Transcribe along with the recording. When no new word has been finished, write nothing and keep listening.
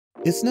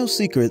It's no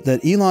secret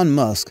that Elon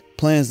Musk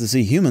plans to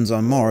see humans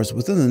on Mars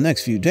within the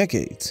next few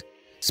decades.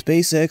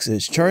 SpaceX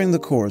is charting the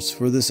course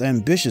for this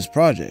ambitious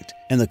project,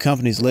 and the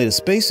company's latest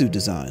spacesuit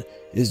design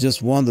is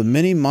just one of the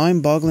many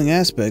mind-boggling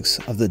aspects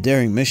of the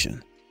daring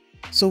mission.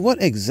 So what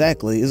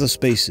exactly is a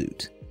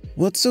spacesuit?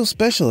 What's so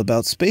special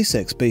about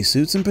SpaceX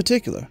spacesuits in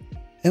particular?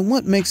 And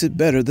what makes it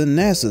better than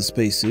NASA's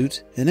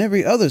spacesuit and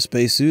every other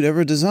spacesuit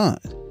ever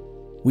designed?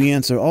 We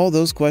answer all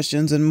those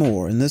questions and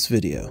more in this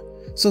video,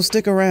 so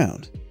stick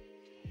around.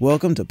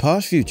 Welcome to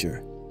Posh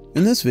Future.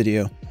 In this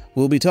video,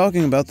 we'll be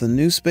talking about the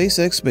new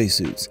SpaceX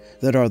spacesuits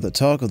that are the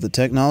talk of the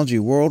technology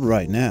world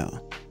right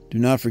now. Do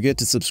not forget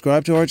to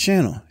subscribe to our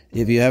channel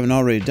if you haven't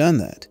already done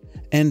that,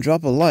 and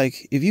drop a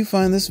like if you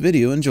find this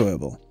video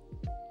enjoyable.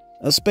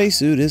 A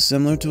spacesuit is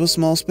similar to a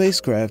small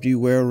spacecraft you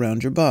wear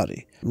around your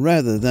body,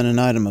 rather than an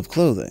item of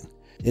clothing.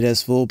 It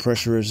has full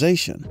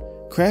pressurization,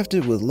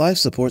 crafted with life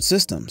support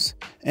systems,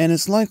 and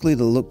it's likely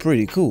to look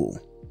pretty cool.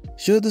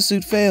 Should the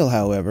suit fail,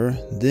 however,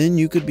 then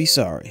you could be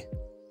sorry.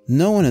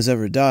 No one has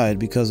ever died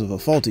because of a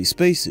faulty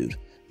spacesuit,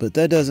 but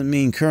that doesn't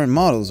mean current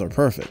models are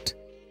perfect.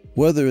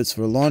 Whether it's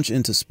for launch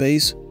into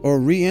space or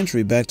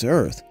re-entry back to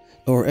Earth,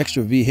 or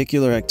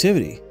extravehicular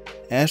activity,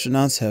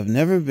 astronauts have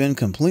never been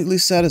completely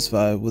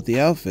satisfied with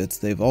the outfits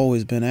they've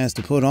always been asked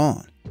to put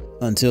on,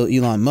 until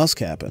Elon Musk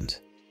happened.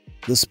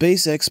 The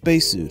SpaceX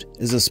spacesuit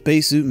is a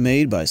spacesuit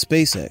made by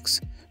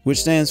SpaceX,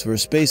 which stands for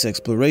Space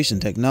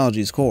Exploration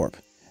Technologies Corp.,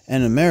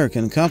 an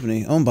American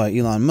company owned by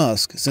Elon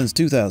Musk since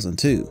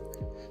 2002.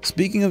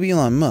 Speaking of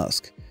Elon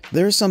Musk,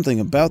 there's something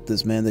about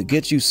this man that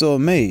gets you so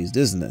amazed,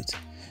 isn't it?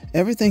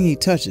 Everything he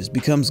touches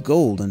becomes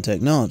gold in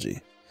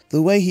technology.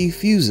 The way he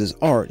fuses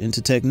art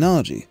into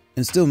technology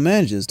and still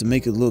manages to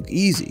make it look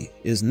easy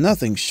is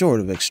nothing short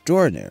of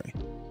extraordinary.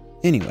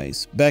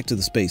 Anyways, back to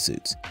the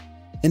spacesuits.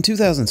 In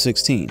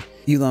 2016,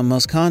 Elon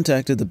Musk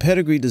contacted the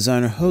pedigreed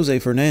designer Jose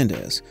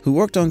Fernandez, who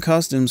worked on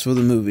costumes for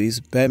the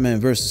movies Batman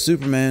vs.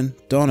 Superman,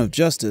 Dawn of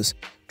Justice,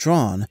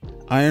 Tron,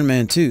 Iron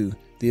Man 2,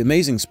 The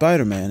Amazing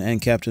Spider-Man,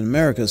 and Captain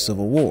America: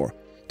 Civil War,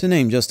 to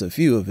name just a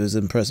few of his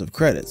impressive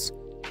credits.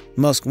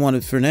 Musk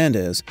wanted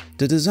Fernandez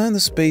to design the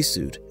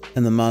spacesuit,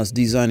 and the mod's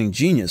designing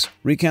genius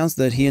recounts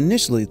that he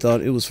initially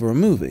thought it was for a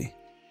movie.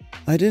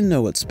 "I didn't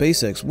know what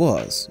SpaceX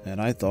was,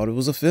 and I thought it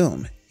was a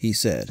film," he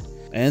said.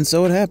 And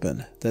so it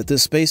happened that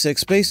this SpaceX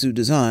spacesuit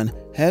design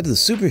had the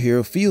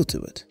superhero feel to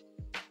it.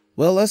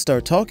 Well, let's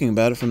start talking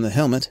about it from the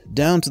helmet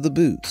down to the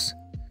boots.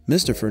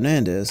 Mr.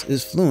 Fernandez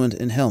is fluent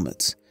in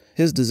helmets.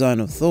 His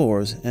design of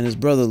Thor's and his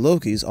brother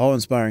Loki's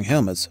awe-inspiring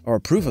helmets are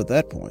proof at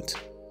that point.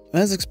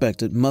 As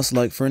expected, Musk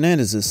liked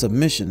Fernandez's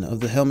submission of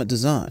the helmet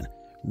design,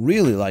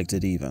 really liked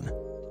it even.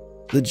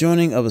 The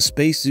joining of a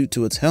spacesuit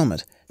to its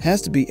helmet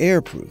has to be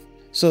airproof,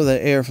 so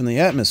that air from the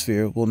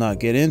atmosphere will not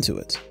get into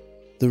it.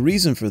 The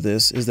reason for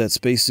this is that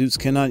spacesuits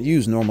cannot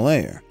use normal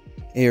air.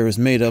 Air is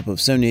made up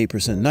of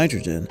 78%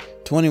 nitrogen,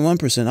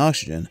 21%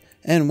 oxygen,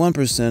 and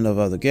 1% of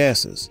other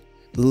gases.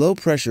 The low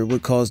pressure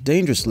would cause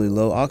dangerously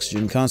low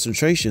oxygen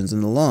concentrations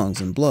in the lungs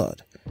and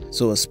blood,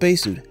 so a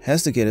spacesuit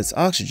has to get its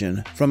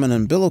oxygen from an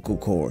umbilical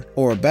cord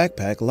or a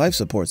backpack life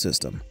support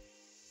system.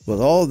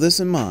 With all this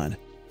in mind,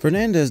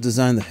 Fernandez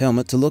designed the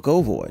helmet to look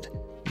ovoid,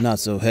 not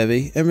so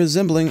heavy and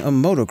resembling a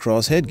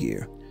motocross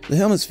headgear. The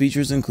helmet's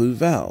features include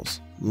valves,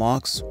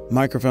 locks,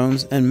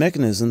 microphones, and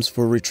mechanisms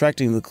for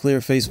retracting the clear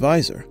face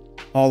visor,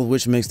 all of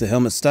which makes the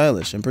helmet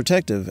stylish and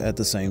protective at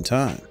the same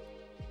time.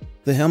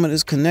 The helmet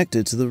is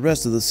connected to the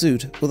rest of the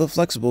suit with a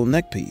flexible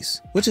neck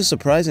piece, which is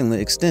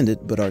surprisingly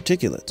extended but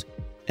articulate.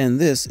 And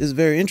this is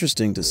very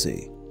interesting to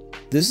see.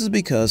 This is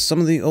because some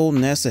of the old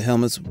NASA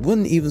helmets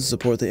wouldn't even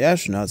support the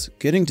astronauts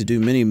getting to do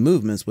many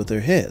movements with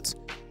their heads,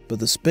 but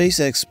the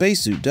SpaceX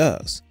spacesuit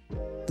does.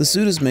 The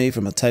suit is made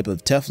from a type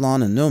of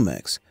Teflon and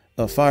Nomex,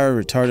 a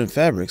fire-retardant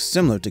fabric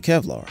similar to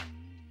Kevlar.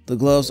 The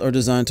gloves are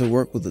designed to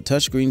work with the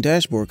touchscreen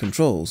dashboard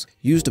controls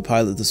used to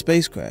pilot the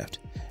spacecraft,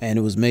 and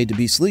it was made to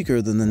be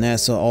sleeker than the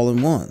NASA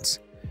all-in-ones.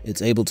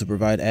 It's able to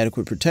provide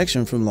adequate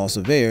protection from loss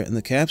of air in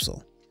the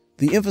capsule.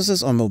 The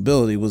emphasis on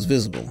mobility was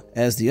visible,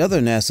 as the other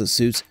NASA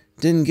suits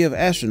didn't give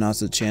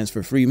astronauts a chance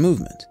for free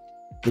movement.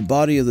 The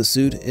body of the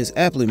suit is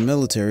aptly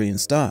military in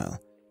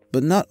style,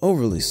 but not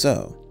overly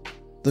so.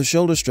 The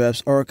shoulder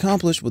straps are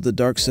accomplished with the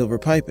dark silver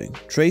piping,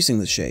 tracing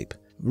the shape,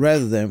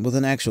 rather than with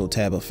an actual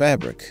tab of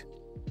fabric.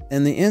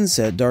 And the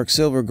inset dark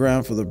silver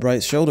ground for the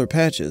bright shoulder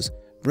patches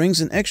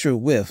brings an extra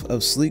whiff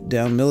of sleek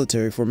down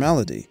military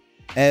formality,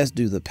 as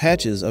do the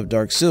patches of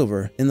dark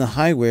silver in the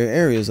high wear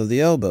areas of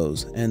the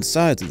elbows and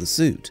sides of the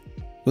suit,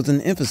 with an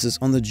emphasis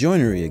on the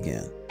joinery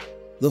again.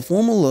 The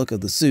formal look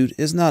of the suit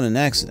is not an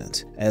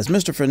accident, as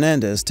Mr.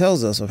 Fernandez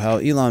tells us of how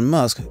Elon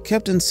Musk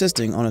kept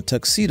insisting on a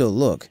tuxedo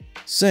look,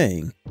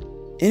 saying,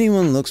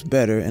 "Anyone looks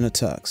better in a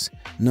tux,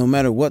 no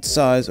matter what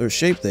size or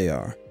shape they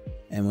are,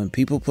 and when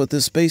people put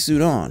this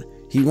spacesuit on,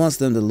 he wants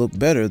them to look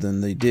better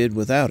than they did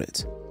without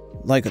it.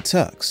 Like a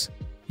tux,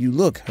 you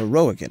look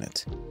heroic in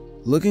it."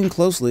 Looking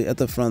closely at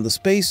the front of the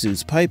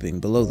spacesuit's piping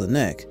below the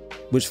neck,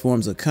 which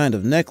forms a kind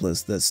of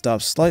necklace that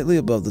stops slightly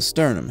above the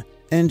sternum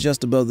and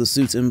just above the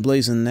suit's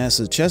emblazoned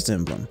NASA chest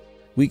emblem,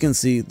 we can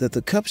see that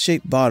the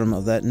cup-shaped bottom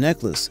of that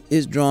necklace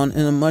is drawn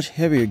in a much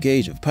heavier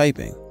gauge of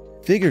piping,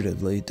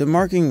 figuratively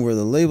demarking where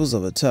the labels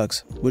of a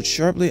tux would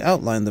sharply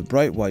outline the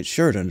bright white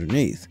shirt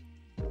underneath.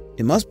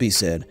 It must be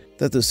said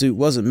that the suit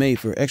wasn't made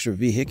for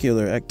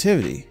extravehicular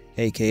activity,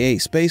 aka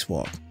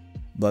spacewalk,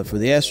 but for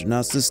the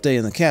astronauts to stay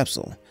in the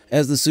capsule,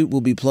 as the suit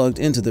will be plugged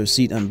into their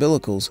seat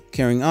umbilicals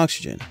carrying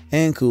oxygen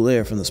and cool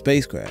air from the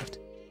spacecraft.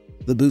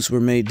 The boots were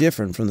made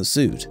different from the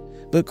suit,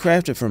 but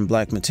crafted from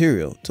black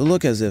material to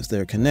look as if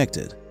they're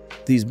connected.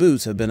 These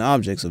boots have been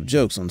objects of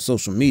jokes on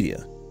social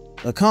media.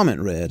 A comment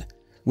read,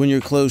 "When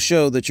your clothes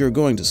show that you're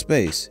going to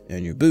space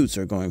and your boots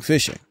are going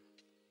fishing."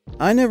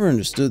 I never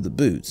understood the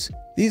boots.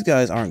 These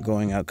guys aren't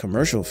going out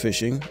commercial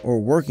fishing or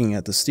working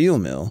at the steel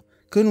mill.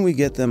 Couldn't we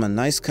get them a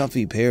nice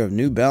comfy pair of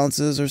New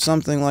Balances or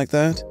something like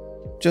that?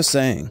 Just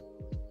saying.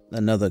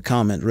 Another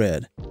comment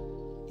read,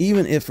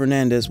 "Even if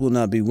Fernandez will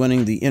not be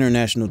winning the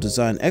International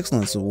Design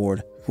Excellence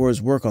Award for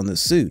his work on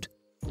this suit,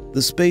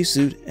 the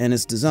spacesuit and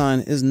its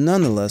design is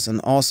nonetheless an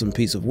awesome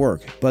piece of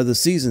work by the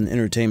seasoned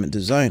entertainment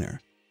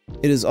designer."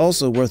 It is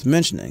also worth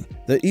mentioning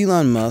that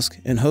Elon Musk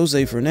and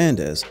Jose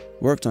Fernandez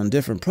worked on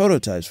different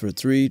prototypes for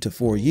 3 to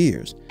 4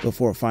 years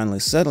before finally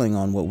settling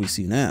on what we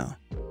see now.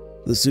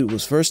 The suit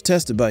was first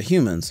tested by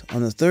humans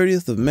on the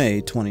 30th of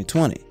May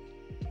 2020.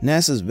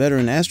 NASA's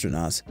veteran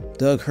astronauts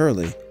Doug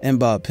Hurley and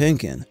Bob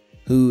Penkin,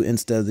 who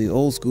instead of the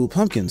old-school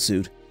pumpkin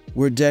suit,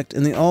 were decked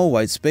in the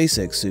all-white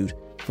SpaceX suit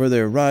for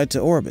their ride to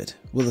orbit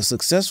with a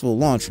successful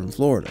launch from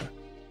Florida.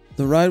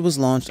 The ride was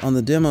launched on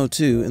the Demo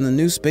 2 in the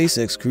new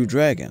SpaceX Crew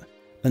Dragon,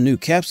 a new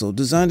capsule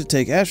designed to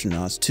take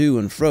astronauts to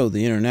and fro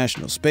the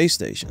International Space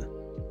Station.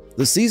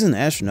 The seasoned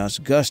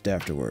astronauts gushed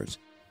afterwards.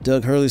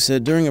 Doug Hurley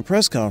said during a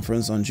press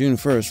conference on June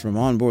 1st from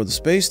on board the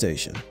space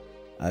station,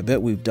 "I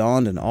bet we've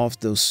donned and offed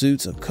those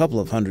suits a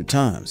couple of hundred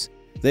times.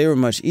 They were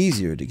much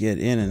easier to get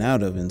in and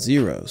out of in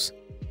zeros.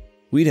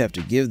 We'd have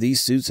to give these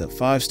suits a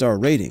 5-star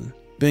rating,"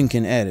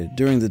 Benkin added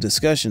during the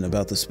discussion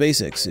about the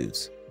SpaceX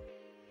suits.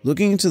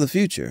 Looking into the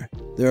future,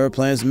 there are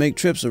plans to make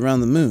trips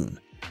around the moon,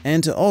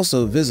 and to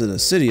also visit a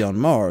city on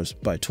Mars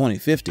by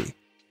 2050,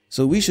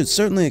 so we should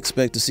certainly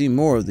expect to see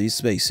more of these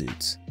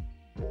spacesuits.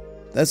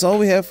 That's all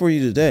we have for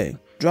you today.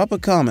 Drop a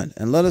comment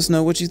and let us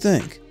know what you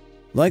think.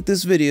 Like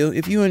this video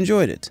if you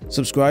enjoyed it,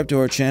 subscribe to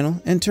our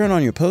channel, and turn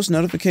on your post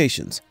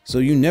notifications so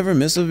you never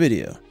miss a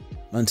video.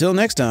 Until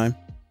next time.